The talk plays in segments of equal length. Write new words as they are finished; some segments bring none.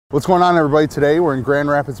What's going on, everybody? Today we're in Grand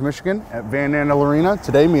Rapids, Michigan at Van Andel Arena.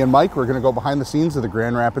 Today me and Mike, we're going to go behind the scenes of the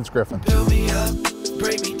Grand Rapids Griffins. Build me up,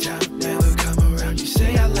 break me down, never come around. You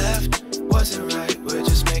say I left, wasn't right, we're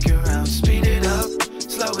just making rounds. Speed it up,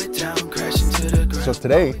 slow it down, crash into the ground. So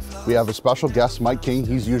today we have a special guest, Mike King.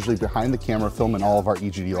 He's usually behind the camera filming all of our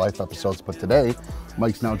EGD Life episodes, but today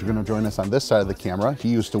Mike's now going to join us on this side of the camera. He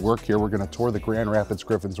used to work here. We're going to tour the Grand Rapids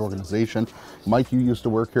Griffins organization. Mike, you used to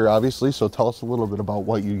work here, obviously, so tell us a little bit about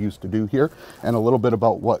what you used to do here and a little bit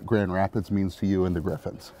about what Grand Rapids means to you and the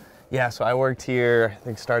Griffins. Yeah, so I worked here, I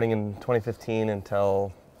think starting in 2015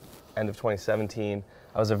 until end of 2017.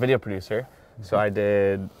 I was a video producer. So I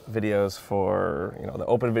did videos for, the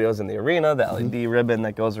open videos in the arena, the LED ribbon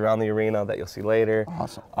that goes around the arena that you'll see later.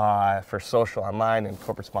 Awesome. For social, online, and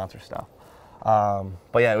corporate sponsor stuff.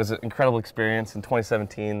 But yeah, it was an incredible experience. In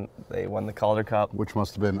 2017, they won the Calder Cup. Which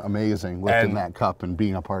must have been amazing, lifting that cup and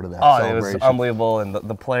being a part of that celebration. It was unbelievable, and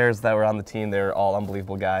the players that were on the team, they were all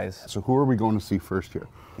unbelievable guys. So who are we going to see first here?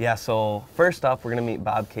 Yeah, so first up, we're going to meet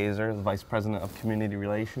Bob Kaiser, the Vice President of Community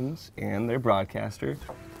Relations and their broadcaster.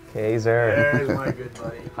 Kaiser. There's my good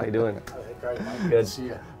buddy. How you doing? Good to see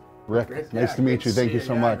you. Rick, nice to meet you. Thank you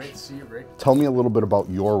so much. Great to see you, Rick. Tell me a little bit about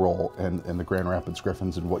your role in the Grand Rapids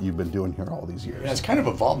Griffins and what you've been doing here all these years. Yeah, it's kind of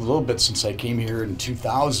evolved a little bit since I came here in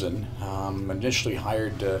 2000. Initially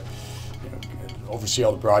hired to oversee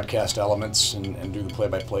all the broadcast elements and do the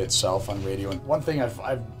play-by-play itself on radio. And one thing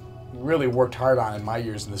I've really worked hard on in my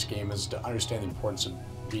years in this game is to understand the importance of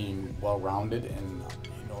being well-rounded. And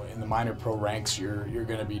in the minor pro ranks, you're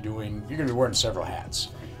going to be wearing several hats.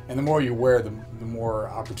 And the more you wear, the more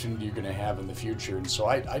opportunity you're going to have in the future. And so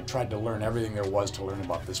I tried to learn everything there was to learn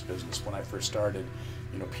about this business when I first started.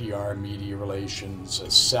 PR, media relations,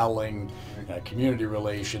 selling, community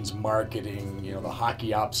relations, marketing, the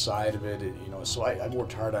hockey ops side of it. So I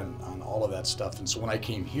worked hard on all of that stuff. And so when I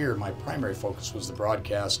came here, my primary focus was the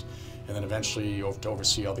broadcast, and then eventually to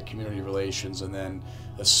oversee all the community relations, and then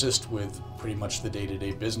assist with pretty much the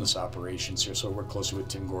day-to-day business operations here. So I work closely with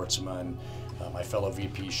Tim Gortzema and my fellow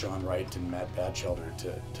VP Sean Wright and Matt Batchelder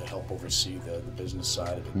to help oversee the business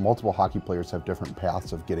side of it. Multiple hockey players have different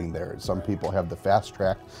paths of getting there. Some people have the fast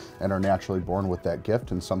track and are naturally born with that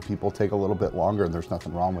gift, and some people take a little bit longer, and there's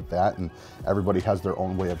nothing wrong with that. And everybody has their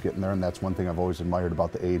own way of getting there, and that's one thing I've always admired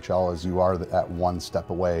about the AHL is you are at one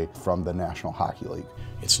step away from the National Hockey League.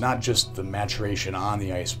 It's not just the maturation on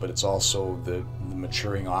the ice, but it's also the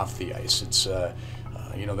maturing off the ice. It's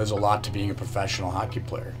there's a lot to being a professional hockey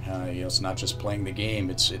player. It's not just playing the game.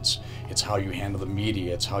 It's how you handle the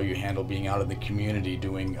media. It's how you handle being out in the community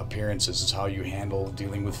doing appearances. It's how you handle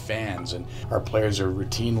dealing with fans. And our players are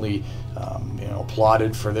routinely,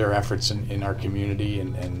 applauded for their efforts in our community,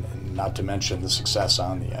 and not to mention the success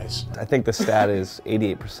on the ice. I think the stat is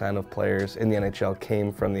 88% of players in the NHL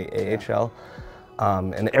came from the AHL,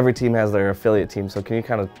 and every team has their affiliate team. So can you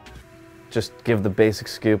kind of just give the basic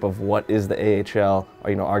scoop of what is the AHL,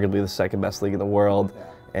 arguably the second best league in the world,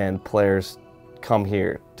 and players come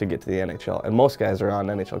here to get to the NHL, and most guys are on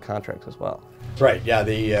NHL contracts as well. Right. Yeah.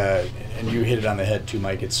 And you hit it on the head too,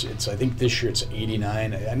 Mike. It's I think this year it's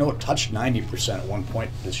 89. I know it touched 90% at one point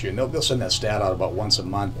this year. And they'll send that stat out about once a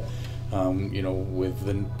month. With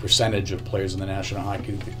the percentage of players in the National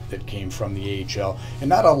Hockey League that came from the AHL, and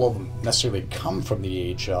not all of them necessarily come from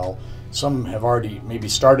the AHL. Some have already maybe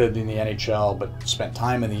started in the NHL but spent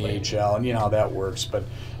time in the AHL, and you know how that works. But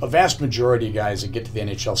a vast majority of guys that get to the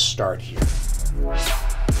NHL start here.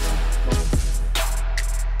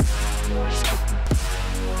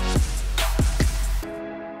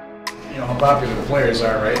 How popular the players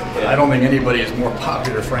are, right? Yeah. I don't think anybody is more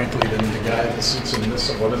popular, frankly, than the guy that sits in this,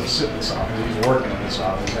 well, doesn't sit in this office, he's working in this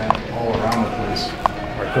office, and all around the place.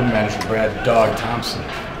 Our equipment manager, Brad "Dog" Thompson.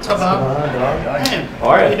 What's up, Bob? Hey, how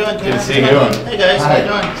are you doing? Good to see you. Hey guys, how you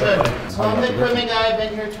doing? Good. So I'm the equipment guy. I've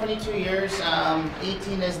been here 22 years.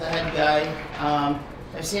 18 as the head guy.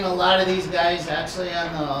 I've seen a lot of these guys actually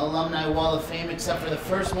on the Alumni Wall of Fame, except for the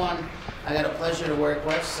first one I got a pleasure to work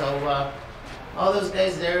with. So all those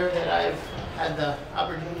guys there that I've had the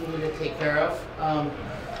opportunity to take care of.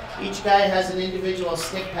 Each guy has an individual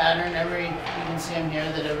stick pattern. You can see them here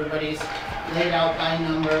that everybody's laid out by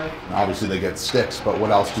number. Obviously they get sticks, but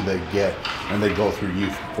what else do they get and they go through you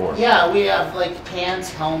for? Yeah, we have like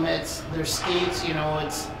pants, helmets, their skates.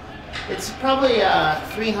 It's probably a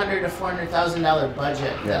 $300,000 to $400,000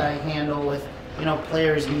 budget that I handle with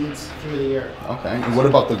players' needs through the year. Okay, and what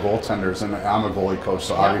about the goaltenders? And I'm a goalie coach,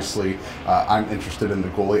 so obviously I'm interested in the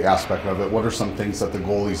goalie aspect of it. What are some things that the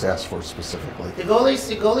goalies ask for specifically? The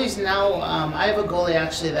goalies now, I have a goalie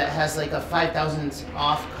actually that has like a 5,000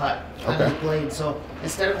 off cut on his blade. So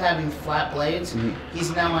instead of having flat blades,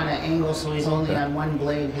 he's now on an angle, so he's only on one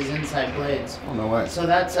blade, his inside blades. Oh, no way. So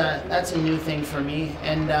that's a new thing for me.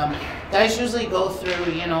 And guys usually go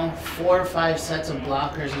through, you know, 4 or 5 sets of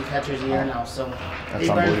blockers and catchers a year now. So they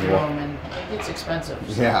burn through them, and it gets expensive.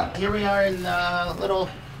 So Yeah. here we are in the little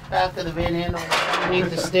back of the van handle underneath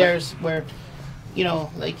the stairs where, you know,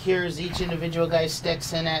 like here's each individual guy's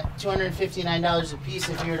sticks, and at $259 a piece,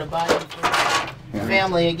 if you were to buy them for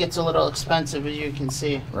family, it gets a little expensive, as you can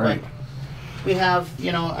see. Right. But we have,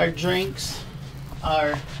 you know, our drinks,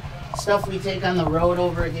 our stuff we take on the road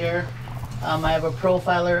over here. I have a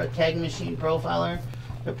profiler, a keg machine profiler.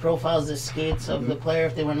 It profiles the skates of the player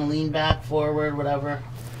if they want to lean back, forward, whatever.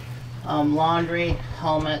 Laundry,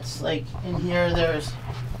 helmets. Like in here, there's,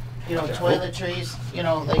 you know, toiletries. You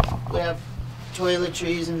know, like we have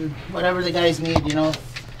toiletries and whatever the guys need, you know,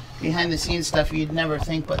 behind the scenes stuff you'd never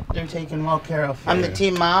think, but they're taken well care of. I'm the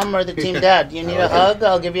team mom or the team dad. You need a hug,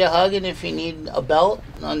 I'll give you a hug, and if you need a belt,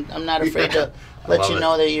 I'm not afraid to let you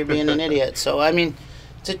know that you're being an idiot. So, I mean,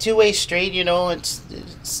 it's a two-way street, you know, it's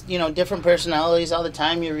you know, different personalities all the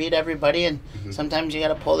time. You read everybody, and sometimes you got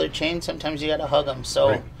to pull their chain, sometimes you got to hug them.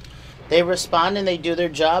 So they respond and they do their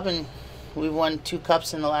job, and we've won 2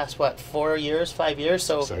 cups in the last, what, 4 years, 5 years,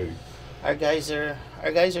 so Exciting. Our guys are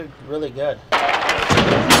really good. 4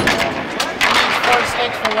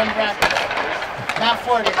 sticks for 1 practice. Not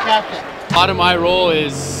 4, the captain. A lot of my role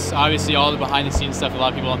is obviously all the behind the scenes stuff a lot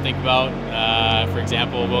of people don't think about. For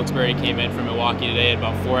example, Wilkes-Barre came in from Milwaukee today at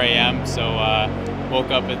about 4 a.m. So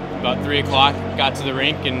woke up at about 3 o'clock, got to the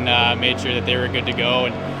rink and made sure that they were good to go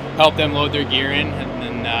and helped them load their gear in,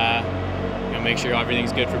 and then you know, make sure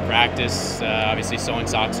everything's good for practice. Obviously sewing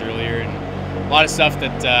socks earlier, and a lot of stuff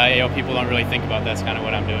that you know, people don't really think about. That's kind of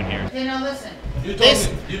what I'm doing here. Okay, now listen. You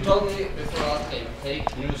told me before our game,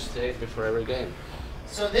 take new stick before every game.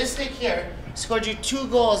 So this stick here scored you 2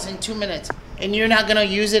 goals in 2 minutes, and you're not gonna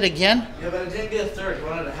use it again? Yeah, but it didn't get a third. You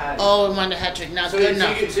wanted a hat. Oh, we wanted a hat trick. Not good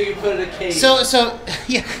enough. So you put it in a cage. So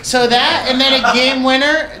yeah. So that and then a game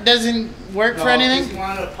winner doesn't work for anything. You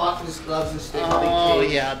wanted to pop his gloves and stick. Oh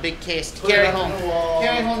yeah, big case. Put Carry it up home. on the wall.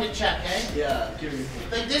 Carry home to check, eh? Yeah. Give me.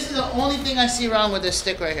 Like this is the only thing I see wrong with this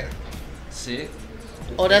stick right here. See?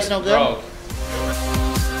 Oh, that's no good. Broke.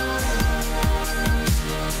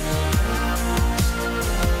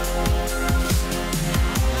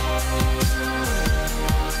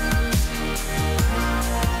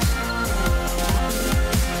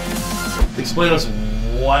 Explain to us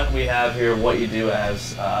what we have here, what you do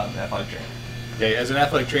as an athletic trainer. Okay, as an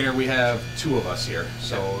athletic trainer, we have 2 of us here.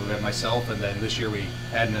 So we have myself, and then this year we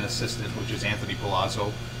had an assistant, which is Anthony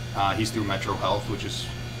Palazzo. He's through Metro Health, which is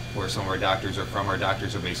where some of our doctors are from. Our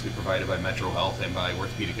doctors are basically provided by Metro Health and by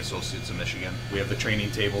Orthopedic Associates of Michigan. We have the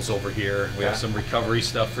training tables over here. We have some recovery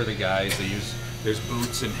stuff for the guys. There's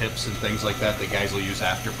boots and hips and things like that guys will use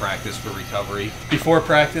after practice for recovery. Before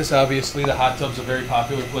practice, obviously, the hot tub's a very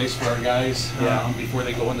popular place for our guys. Before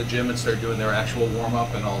they go in the gym and start doing their actual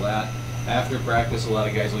warm-up and all that. After practice, a lot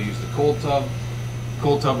of guys will use the cold tub.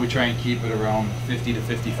 Cold tub, we try and keep it around 50 to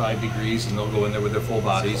 55 degrees, and they'll go in there with their full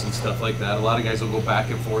bodies and stuff like that. A lot of guys will go back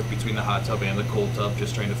and forth between the hot tub and the cold tub,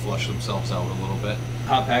 just trying to flush themselves out a little bit.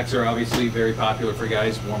 Hot packs are obviously very popular for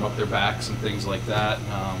guys, warm up their backs and things like that.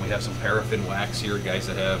 We have some paraffin wax here, guys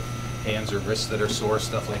that have hands or wrists that are sore,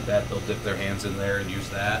 stuff like that. They'll dip their hands in there and use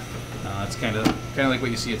that. It's kind of like what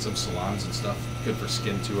you see at some salons and stuff. Good for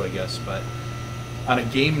skin too, I guess. But on a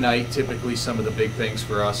game night, typically some of the big things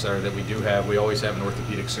for us are that we always have an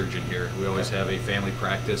orthopedic surgeon here. We always have a family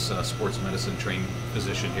practice, sports medicine trained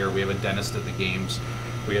physician here. We have a dentist at the games.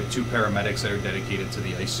 We have 2 paramedics that are dedicated to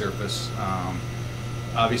the ice surface.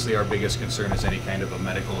 Obviously our biggest concern is any kind of a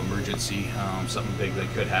medical emergency, something big that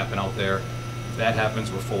could happen out there. If that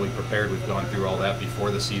happens, we're fully prepared. We've gone through all that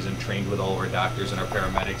before the season, trained with all of our doctors and our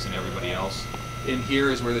paramedics and everybody else. In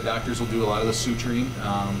here is where the doctors will do a lot of the suturing.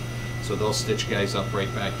 So they'll stitch guys up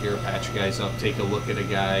right back here, patch guys up, take a look at a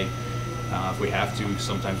guy. If we have to,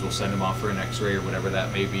 sometimes we'll send them off for an x-ray or whatever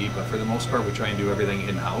that may be. But for the most part, we try and do everything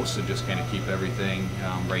in-house and just kind of keep everything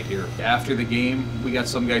right here. After the game, we got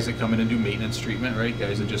some guys that come in and do maintenance treatment, right?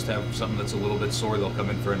 Guys that just have something that's a little bit sore, they'll come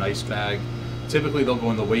in for an ice bag. Typically, they'll go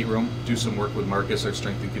in the weight room, do some work with Marcus, our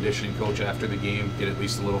strength and conditioning coach, after the game, get at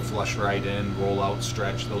least a little flush ride in, roll out,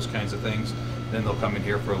 stretch, those kinds of things. Then they'll come in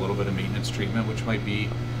here for a little bit of maintenance treatment, which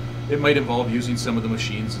might involve using some of the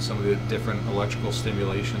machines and some of the different electrical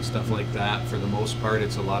stimulation, stuff like that. For the most part,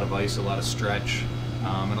 it's a lot of ice, a lot of stretch,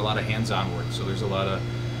 and a lot of hands-on work. So there's a lot of,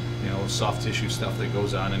 soft tissue stuff that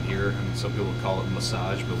goes on in here, and some people call it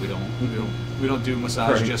massage, but we don't do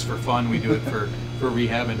massage just for fun. We do it for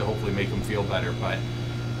rehab and to hopefully make them feel better. But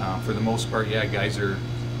For the most part, yeah, guys are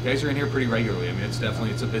in here pretty regularly. I mean, it's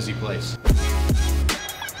a busy place.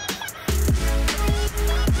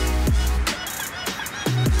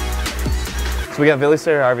 So we got Billy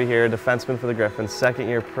Harvey here, defenseman for the Griffins,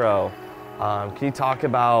 second-year pro. Can you talk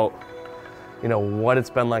about, what it's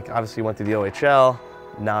been like? Obviously, you went through the OHL.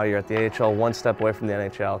 Now you're at the AHL, one step away from the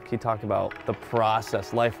NHL. Can you talk about the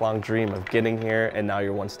process, lifelong dream of getting here, and now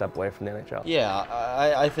you're one step away from the NHL? Yeah,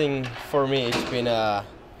 I think for me it's been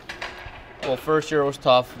well, first year was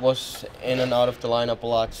tough, was in and out of the lineup a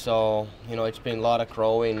lot, so it's been a lot of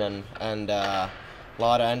growing and a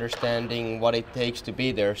lot of understanding what it takes to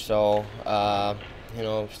be there. So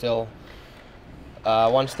still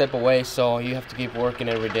one step away, so you have to keep working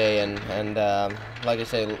every day. And like I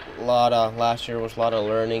say, last year was a lot of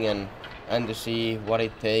learning and to see what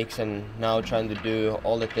it takes, and now trying to do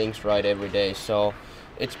all the things right every day. So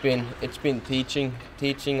it's been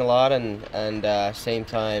teaching a lot, and same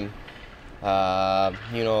time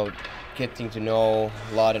getting to know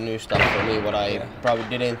a lot of new stuff for me, what I probably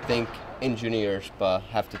didn't think in juniors, but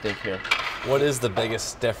have to think here. What is the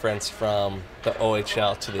biggest difference from the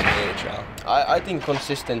OHL to the AHL? I think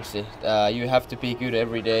consistency. You have to be good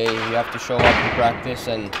every day. You have to show up to practice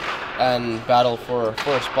and battle for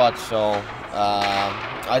a spot. So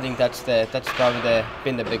I think that's probably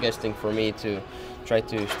been the biggest thing for me, to try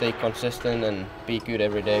to stay consistent and be good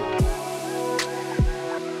every day.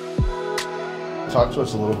 Talk to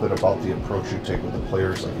us a little bit about the approach you take with the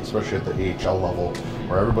players, like especially at the AHL level,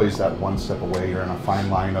 where everybody's that one step away. You're in a fine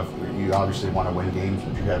line of, you obviously want to win games,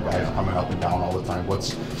 but you have guys coming up and down all the time.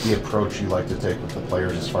 What's the approach you like to take with the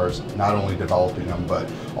players as far as not only developing them,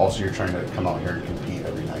 but also you're trying to come out here and compete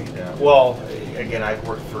every night? Yeah. Well, again, I've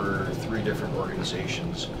worked for 3 different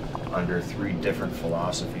organizations under 3 different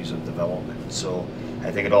philosophies of development. So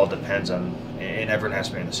I think it all depends on, and everyone has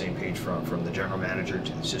to be on the same page, from the general manager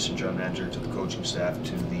to the assistant general manager to the coaching staff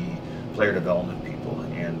to the player development people.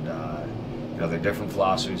 And there are different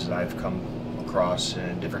philosophies that I've come across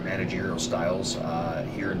and different managerial styles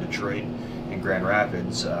here in Detroit. In Grand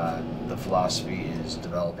Rapids, the philosophy is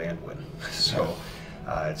develop and win. So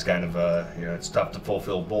it's kind of it's tough to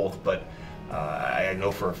fulfill both, but I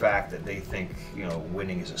know for a fact that they think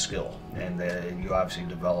winning is a skill, and that you obviously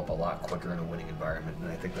develop a lot quicker in a winning environment.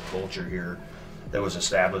 And I think the culture here that was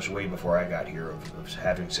established way before I got here of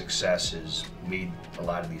having success has made a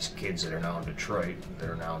lot of these kids that are now in Detroit, that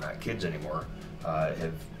are now not kids anymore,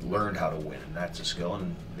 have learned how to win, and that's a skill,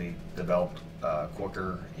 and they developed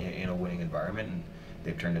quicker in a winning environment, and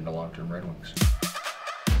they've turned into long-term Red Wings.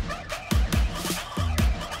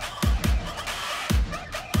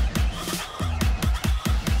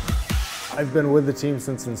 I've been with the team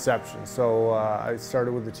since inception. So I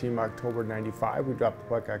started with the team October '95. We dropped the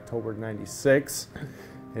puck October '96.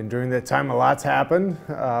 And during that time, a lot's happened.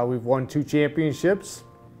 We've won 2 championships,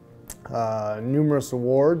 numerous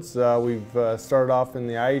awards. We've started off in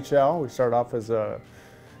the IHL. We started off as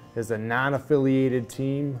a non-affiliated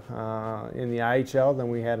team in the IHL. Then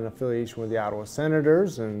we had an affiliation with the Ottawa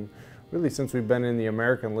Senators. And really, since we've been in the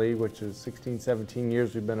American League, which is 16, 17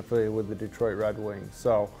 years, we've been affiliated with the Detroit Red Wings.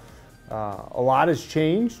 So a lot has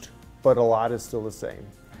changed, but a lot is still the same.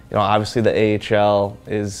 Obviously the AHL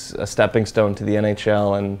is a stepping stone to the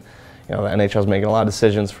NHL, and the NHL is making a lot of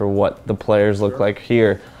decisions for what the players look like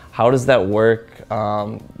here. How does that work,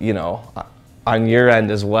 on your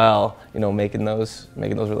end as well, making those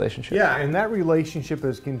relationships? Yeah, and that relationship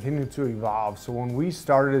has continued to evolve. So when we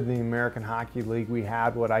started in the American Hockey League, we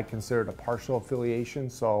had what I considered a partial affiliation.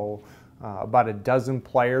 So about a dozen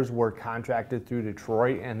players were contracted through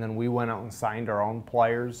Detroit, and then we went out and signed our own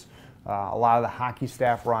players. A lot of the hockey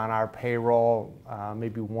staff were on our payroll,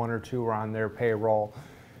 maybe 1 or 2 were on their payroll.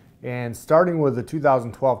 And starting with the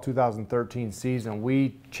 2012-2013 season,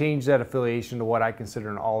 we changed that affiliation to what I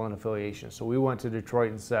consider an all-in affiliation. So we went to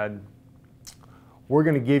Detroit and said, we're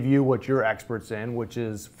going to give you what you're experts in, which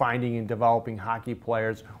is finding and developing hockey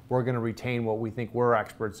players. We're going to retain what we think we're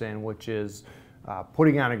experts in, which is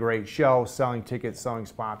putting on a great show, selling tickets, selling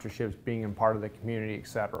sponsorships, being a part of the community,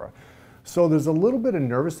 etc. So there's a little bit of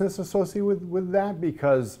nervousness associated with that,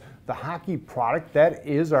 because the hockey product, that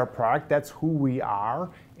is our product, that's who we are,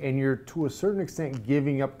 and you're to a certain extent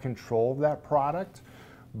giving up control of that product.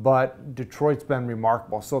 But Detroit's been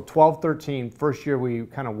remarkable. So 12-13, first year we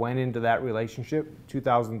kind of went into that relationship.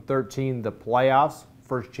 2013, the playoffs,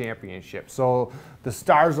 first championship. So the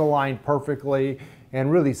stars aligned perfectly. And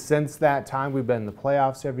really, since that time, we've been in the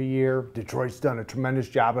playoffs every year. Detroit's done a tremendous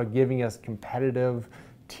job of giving us competitive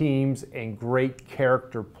teams and great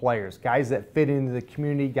character players, guys that fit into the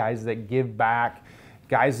community, guys that give back,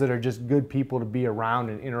 guys that are just good people to be around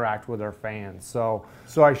and interact with our fans. So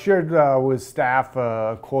I shared with staff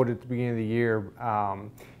a quote at the beginning of the year.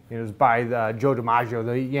 It was by Joe DiMaggio,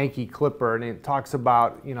 the Yankee Clipper, and it talks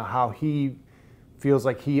about how he feels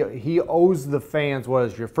like he owes the fans, whether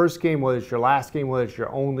it's your first game, whether it's your last game, whether it's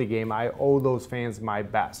your only game, I owe those fans my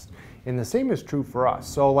best. And the same is true for us.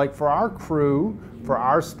 So like for our crew, for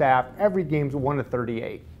our staff, every game's 1 to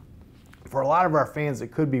 38. For a lot of our fans, it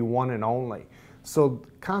could be 1 and only. So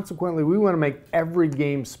consequently, we want to make every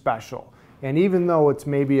game special. And even though it's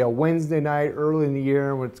maybe a Wednesday night early in the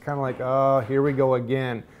year, when it's kind of like, oh, here we go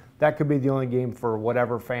again, that could be the only game for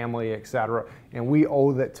whatever family, etc. And we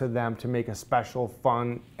owe that to them to make a special,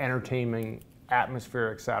 fun, entertaining atmosphere,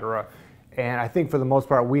 etc. And I think for the most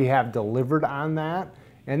part, we have delivered on that.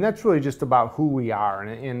 And that's really just about who we are.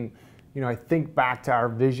 And I think back to our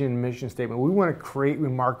vision, mission statement. We want to create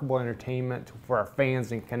remarkable entertainment for our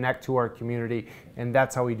fans and connect to our community. And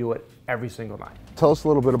that's how we do it every single night. Tell us a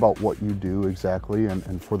little bit about what you do exactly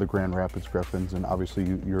and for the Grand Rapids Griffins. And obviously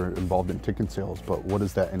you're involved in ticket sales, but what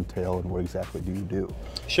does that entail and what exactly do you do?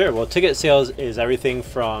 Sure, well, ticket sales is everything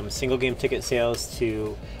from single game ticket sales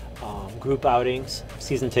to group outings,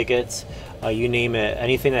 season tickets, you name it,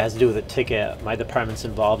 anything that has to do with a ticket, my department's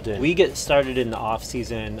involved in. We get started in the off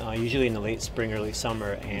season, usually in the late spring, early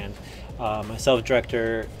summer, and myself,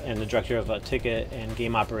 director, and the director of ticket and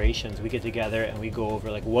game operations, we get together and we go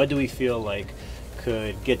over like what do we feel like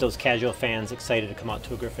could get those casual fans excited to come out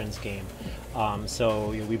to a Griffins game. So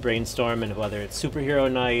we brainstorm, and whether it's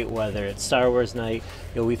superhero night, whether it's Star Wars night,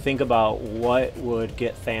 we think about what would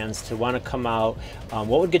get fans to want to come out,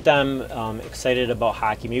 what would get them excited about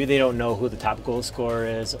hockey. Maybe they don't know who the top goal scorer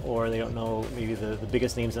is, or they don't know maybe the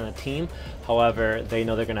biggest names on the team. However, they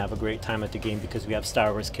know they're going to have a great time at the game because we have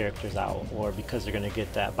Star Wars characters out, or because they're going to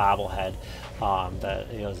get that bobblehead that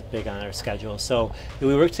is big on our schedule. So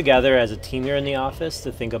we work together as a team here in the office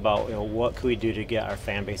to think about what can we do to get our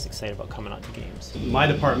fan base excited about coming out to games. My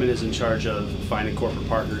department is in charge of finding corporate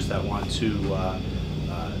partners that want to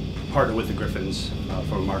partner with the Griffins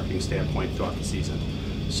from a marketing standpoint throughout the season.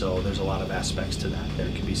 So there's a lot of aspects to that. There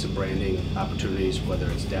could be some branding opportunities, whether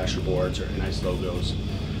it's dasher boards or nice logos.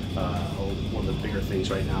 One of the bigger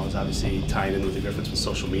things right now is obviously tying in with the Griffins with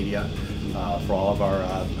social media for all of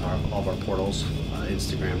our portals,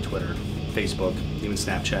 Instagram, Twitter, Facebook, even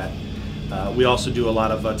Snapchat. We also do a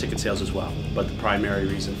lot of ticket sales as well, but the primary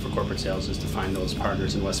reason for corporate sales is to find those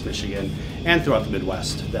partners in West Michigan and throughout the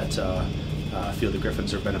Midwest that feel the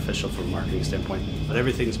Griffins are beneficial from a marketing standpoint. But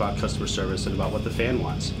everything's about customer service and about what the fan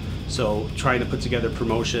wants. So trying to put together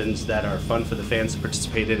promotions that are fun for the fans to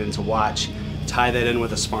participate in and to watch, tie that in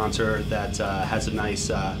with a sponsor that has a nice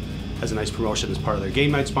promotion as part of their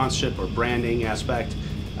game night sponsorship or branding aspect.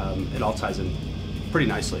 It all ties in pretty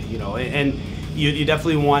nicely, and you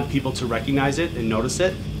definitely want people to recognize it and notice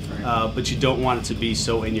it, but you don't want it to be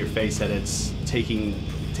so in your face that it's taking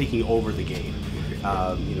over the game.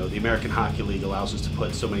 The American Hockey League allows us to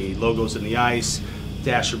put so many logos in the ice,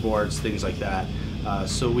 dasher boards, things like that.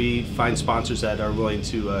 So we find sponsors that are willing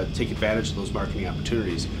to take advantage of those marketing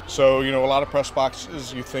opportunities. So, a lot of press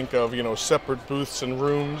boxes, you think of, separate booths and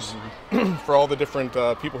rooms for all the different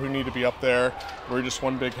people who need to be up there. We're just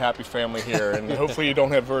one big happy family here, and hopefully you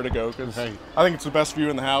don't have vertigo, because I think it's the best view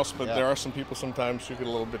in the house, but there are some people sometimes who get a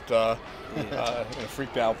little bit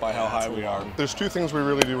freaked out by how high we are. There's two things we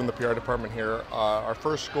really do in the PR department here. Our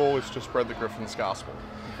first goal is to spread the Griffins gospel.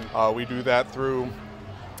 We do that through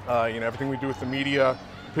everything we do with the media,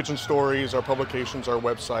 pigeon stories, our publications, our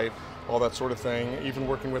website, all that sort of thing. Even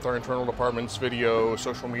working with our internal departments, video,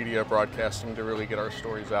 social media, broadcasting to really get our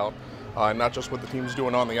stories out. Not just what the team's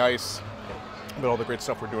doing on the ice, but all the great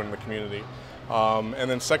stuff we're doing in the community. And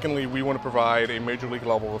then secondly, we want to provide a major league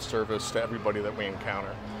level of service to everybody that we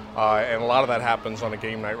encounter. And a lot of that happens on a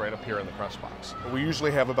game night right up here in the press box. We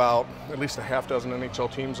usually have about at least a half dozen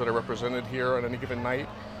NHL teams that are represented here on any given night.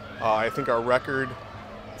 I think our record,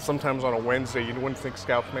 sometimes on a Wednesday, you wouldn't think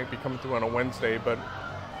scouts might be coming through on a Wednesday, but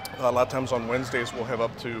a lot of times on Wednesdays we'll have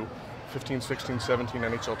up to 15, 16, 17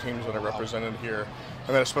 NHL teams that are represented here.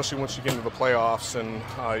 And then especially once you get into the playoffs and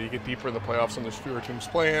you get deeper in the playoffs and there's fewer teams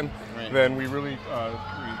playing, then we really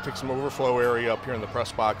we take some overflow area up here in the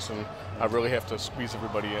press box and really have to squeeze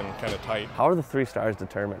everybody in kind of tight. How are the 3 stars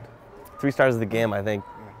determined? 3 stars of the game, I think.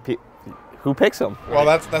 Who picks them? Well,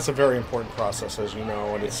 that's a very important process, as you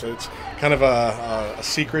know, and it's kind of a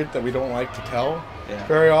secret that we don't like to tell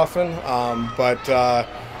very often. But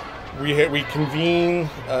we convene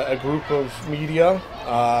a group of media.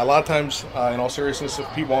 A lot of times, in all seriousness,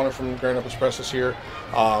 if Pete Warner from Grand Rapids Press is here,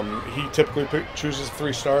 he typically chooses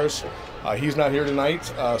 3 stars. He's not here tonight,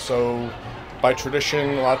 so by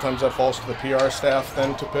tradition, a lot of times that falls to the PR staff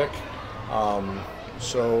then to pick.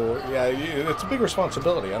 So yeah, it's a big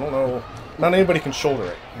responsibility. I don't know, not anybody can shoulder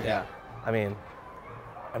it. Yeah, I mean,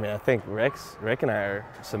 I think Rick and I are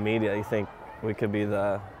some media. You think we could be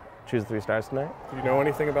the choose the 3 stars tonight? Do you know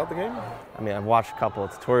anything about the game? I mean, I've watched a couple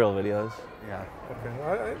of tutorial videos. Yeah.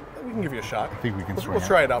 Okay, we can give you a shot. I think we can swing We'll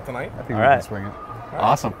try it out tonight. I think we can swing it.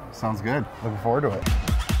 Awesome. Sounds good. Looking forward to it.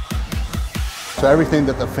 So everything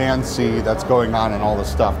that the fans see that's going on and all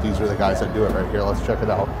this stuff, these are the guys that do it right here. Let's check it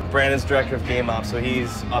out. Brandon's director of game ops, so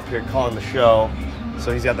he's up here calling the show.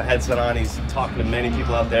 So he's got the headset on. He's talking to many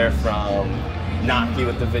people out there, from Naki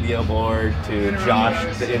with the video board to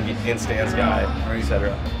Josh, the in-stands guy,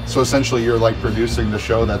 etc. So essentially you're like producing the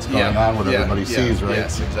show that's going on, what everybody sees, right?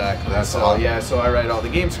 Yes, exactly. That's so yeah, so I write all the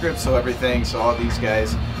game scripts, so everything, so all these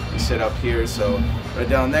guys, we sit up here, so right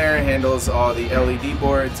down there handles all the LED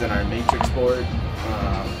boards and our matrix board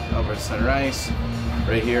over at center ice.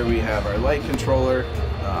 Right here we have our light controller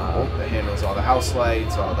that handles all the house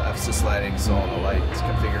lights, all the FSys lighting, so all the lights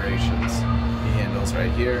configurations. Handles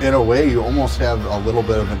right here. In a way, you almost have a little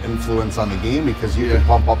bit of an influence on the game, because you can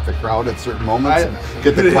pump up the crowd at certain moments and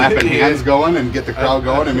get the clapping hands going and get the crowd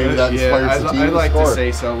going, and maybe that inspires the team I like to to score.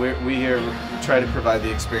 say so. We here try to provide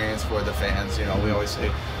the experience for the fans. You know, we always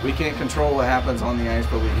say we can't control what happens on the ice,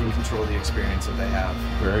 but we can control the experience that they have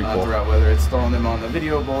throughout, whether it's throwing them on the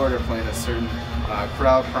video board or playing a certain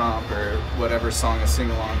crowd prompt or whatever song, a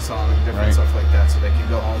sing-along song, different stuff like that, so they can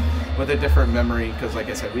go home with a different memory. Because, like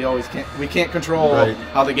I said, we can't control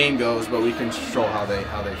how the game goes, but we can control how they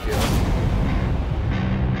feel.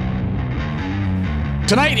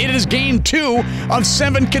 Tonight it is game 2 of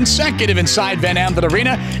 7 consecutive inside Van Andel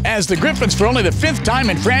Arena, as the Griffins, for only the 5th time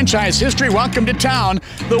in franchise history, welcome to town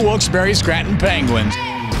the Wilkes-Barre Scranton Penguins.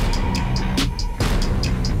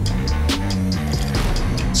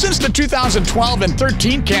 Since the 2012 and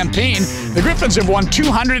 13 campaign, the Griffins have won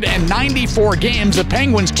 294 games, the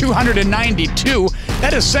Penguins 292.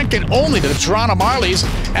 That is second only to the Toronto Marlies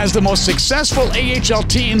as the most successful AHL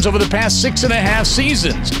teams over the past 6.5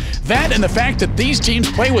 seasons. That and the fact that these teams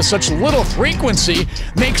play with such little frequency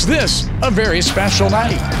makes this a very special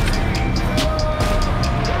night.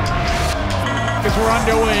 As we're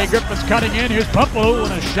underway, Griffins cutting in. Here's Pumpo,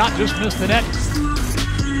 and a shot just missed the net.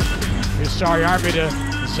 Here's Sariarbi to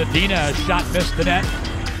Zadina, a shot missed the net.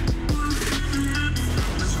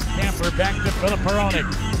 Camper back to Filip Hronek.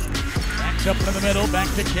 Backs up in the middle, back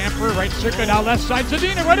to Camper, right circle, now left side,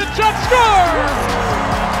 Zadina, right at shot, score!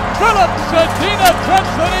 Filip Zadina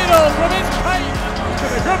touched the needle from in tight. To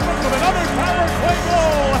the Griffins with another power play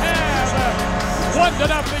goal, have a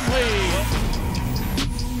 1-0 lead.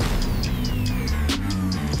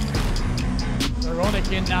 Cronin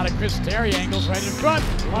in now to Chris Terry, angles right in front.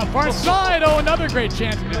 On far side, another great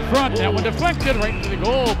chance in front. That one deflected right into the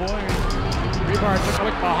goal, boy. Rebar took a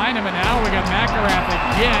look behind him, and now we got McElrath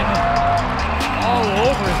again. All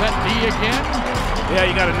over, is that D again? Yeah,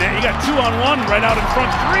 you got 2-on-1 right out in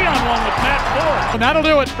front, 3-on-1 with Matt Ford. And that'll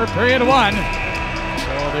do it for period 1.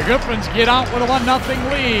 So the Griffins get out with a 1-0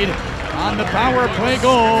 lead on the power play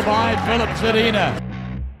goal by Filip Zadina.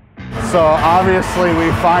 So obviously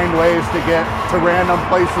we find ways to get to random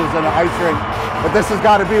places in an ice rink, but this has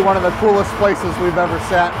got to be one of the coolest places we've ever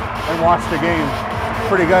sat and watched a game.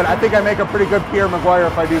 Pretty good. I think I make a pretty good Pierre Maguire,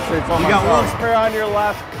 if I do say so myself. You got Wilkes-Barre on your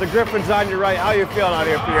left, the Griffins on your right. How are you feeling out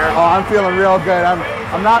here, Pierre? Oh, I'm feeling real good. I'm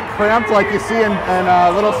not cramped like you see in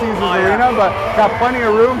Little Caesars Arena, but got plenty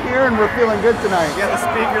of room here, and we're feeling good tonight. You got the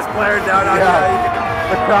speakers blaring down on you.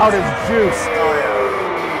 The crowd is juiced. Oh, yeah.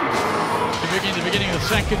 The beginning of the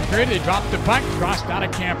second period, they dropped the puck, crossed out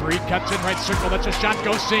of Camper. He cuts in right circle, lets a shot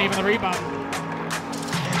go, save, and the rebound.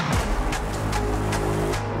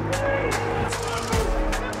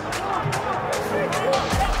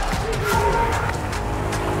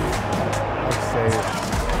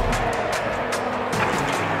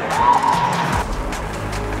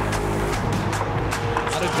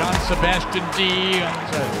 Out of John Sebastian D.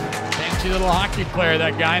 Fancy little hockey player,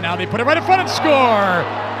 that guy. Now they put it right in front and score.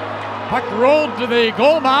 Puck rolled to the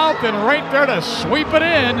goal mouth, and right there to sweep it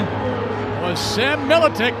in was Sam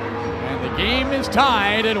Militic, and the game is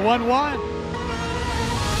tied at 1-1.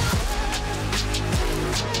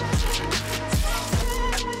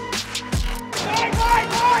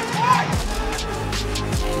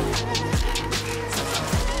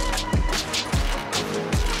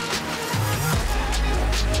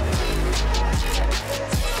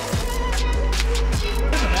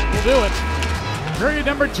 That will do it. Period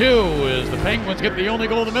number 2 is the Penguins get the only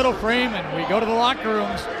goal in the middle frame, and we go to the locker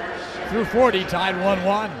rooms through 40, tied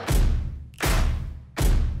 1-1.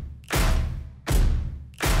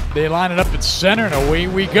 They line it up at center, and away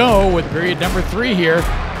we go with period number 3 here.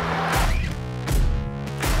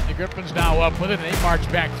 The Griffins now up with it, and they march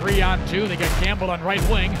back 3-on-2. They got Campbell on right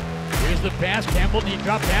wing. Here's the pass. Campbell, knee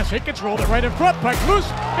drop pass. Hicketts rolled it right in front. Puck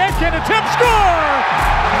loose. Backhand attempt. Score!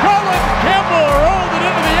 Colin Campbell rolled it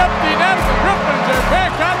into the empty net. The Griffins are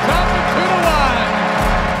back on top at 2-1.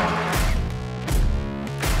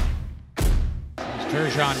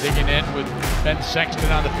 Turgeon digging in with Ben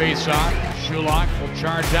Sexton on the face-off. Shulock will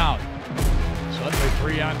charge out. Suddenly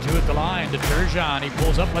 3-on-2 at the line to Turgeon. He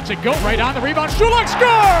pulls up, lets it go right on the rebound. Shulock score!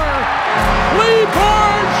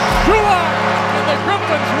 Libor Shulock! And the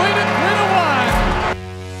Griffins lead it 3-1.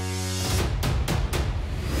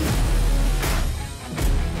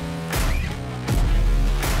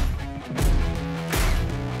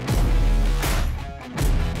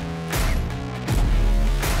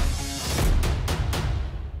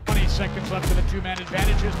 Seconds left in the 2-man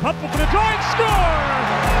advantages. Pump up and a draw and score!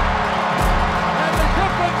 And the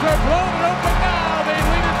Griffins are blown it open now. They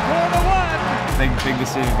lead it 4-1. Big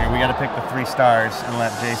decision here. We got to pick the 3 stars and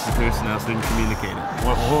let Jason Pearson know so we can communicate it.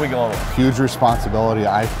 Who are we going with? Huge responsibility.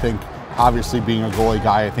 I think, obviously, being a goalie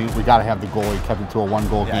guy, I think we got to have the goalie. Kept it to a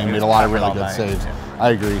 1-goal game. Made a lot of really good saves. Yeah. I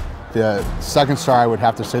agree. The second star, I would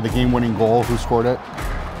have to say the game-winning goal. Who scored it?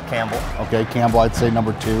 Campbell. Okay, Campbell. I'd say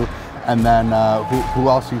number 2. And then who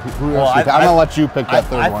else? I'm gonna let you pick that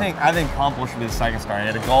third one. I think Campbell should be the second star. He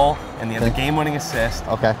had a goal and he had the game-winning assist.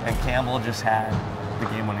 Okay. And Campbell just had the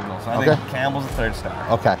game-winning goal. So I think Campbell's the third star.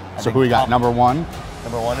 Okay. So who we got? Number 1.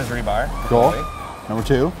 Number 1 is Rebar. Cool. Number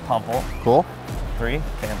 2. Pumple. Cool. 3.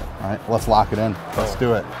 Campbell. All right. Let's lock it in. Let's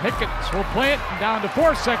do it. Hicketts will play it down to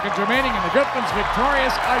 4 seconds remaining, and the Griffins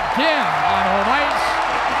victorious again on home ice.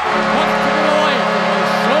 Once to the light with a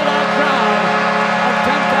sold-out crowd of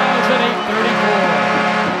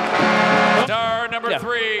 10,834. Star number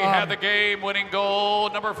 3 had the game-winning goal.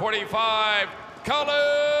 Number 45, Colin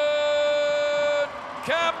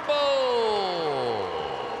Campbell.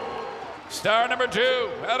 Star number 2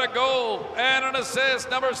 had a goal and an assist.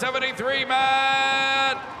 Number 73,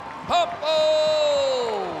 Matt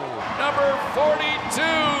Pumple. Number 42,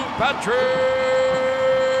 Patrick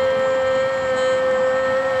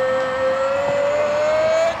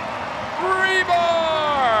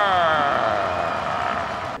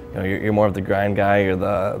You're more of the grind guy, you're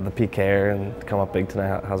the PKer, and to come up big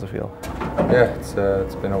tonight, how's it feel? Yeah, it's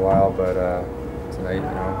been a while, but tonight,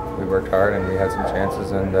 we worked hard and we had some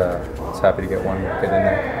chances, and it's happy to get one get in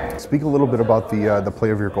there. Speak a little bit about the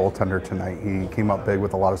play of your goaltender tonight. He came up big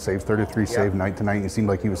with a lot of saves, 33 save night tonight. He seemed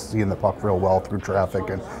like he was seeing the puck real well through traffic,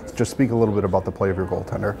 and just speak a little bit about the play of your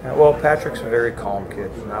goaltender. Yeah, well, Patrick's a very calm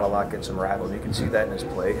kid. Not a lot gets him rattled. You can see that in his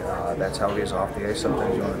play. That's how he is off the ice.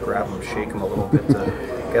 Sometimes you want to grab him, shake him a little bit to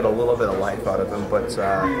get a little bit of life out of him, but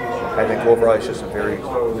I think overall he's just a very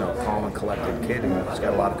calm and collected kid, and he's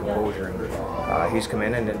got a lot of composure, and he's come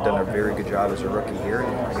in and done a very good job as a rookie here,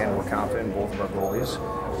 and again, we're confident in both of our goalies,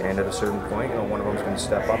 and at a certain point, one of them's going to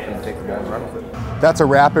step up and take the ball and run with it. That's a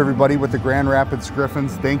wrap, everybody, with the Grand Rapids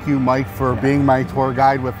Griffins. Thank you, Mike, for being my tour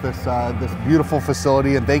guide with this this beautiful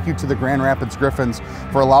facility, and thank you to the Grand Rapids Griffins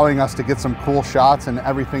for allowing us to get some cool shots and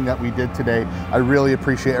everything that we did today. I really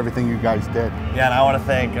appreciate everything you guys did. Yeah, and I want to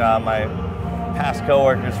thank my past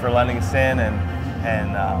coworkers for letting us in and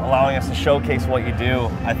allowing us to showcase what you do.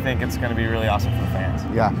 I think it's going to be really awesome for the fans.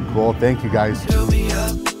 Yeah, cool. Thank you, guys.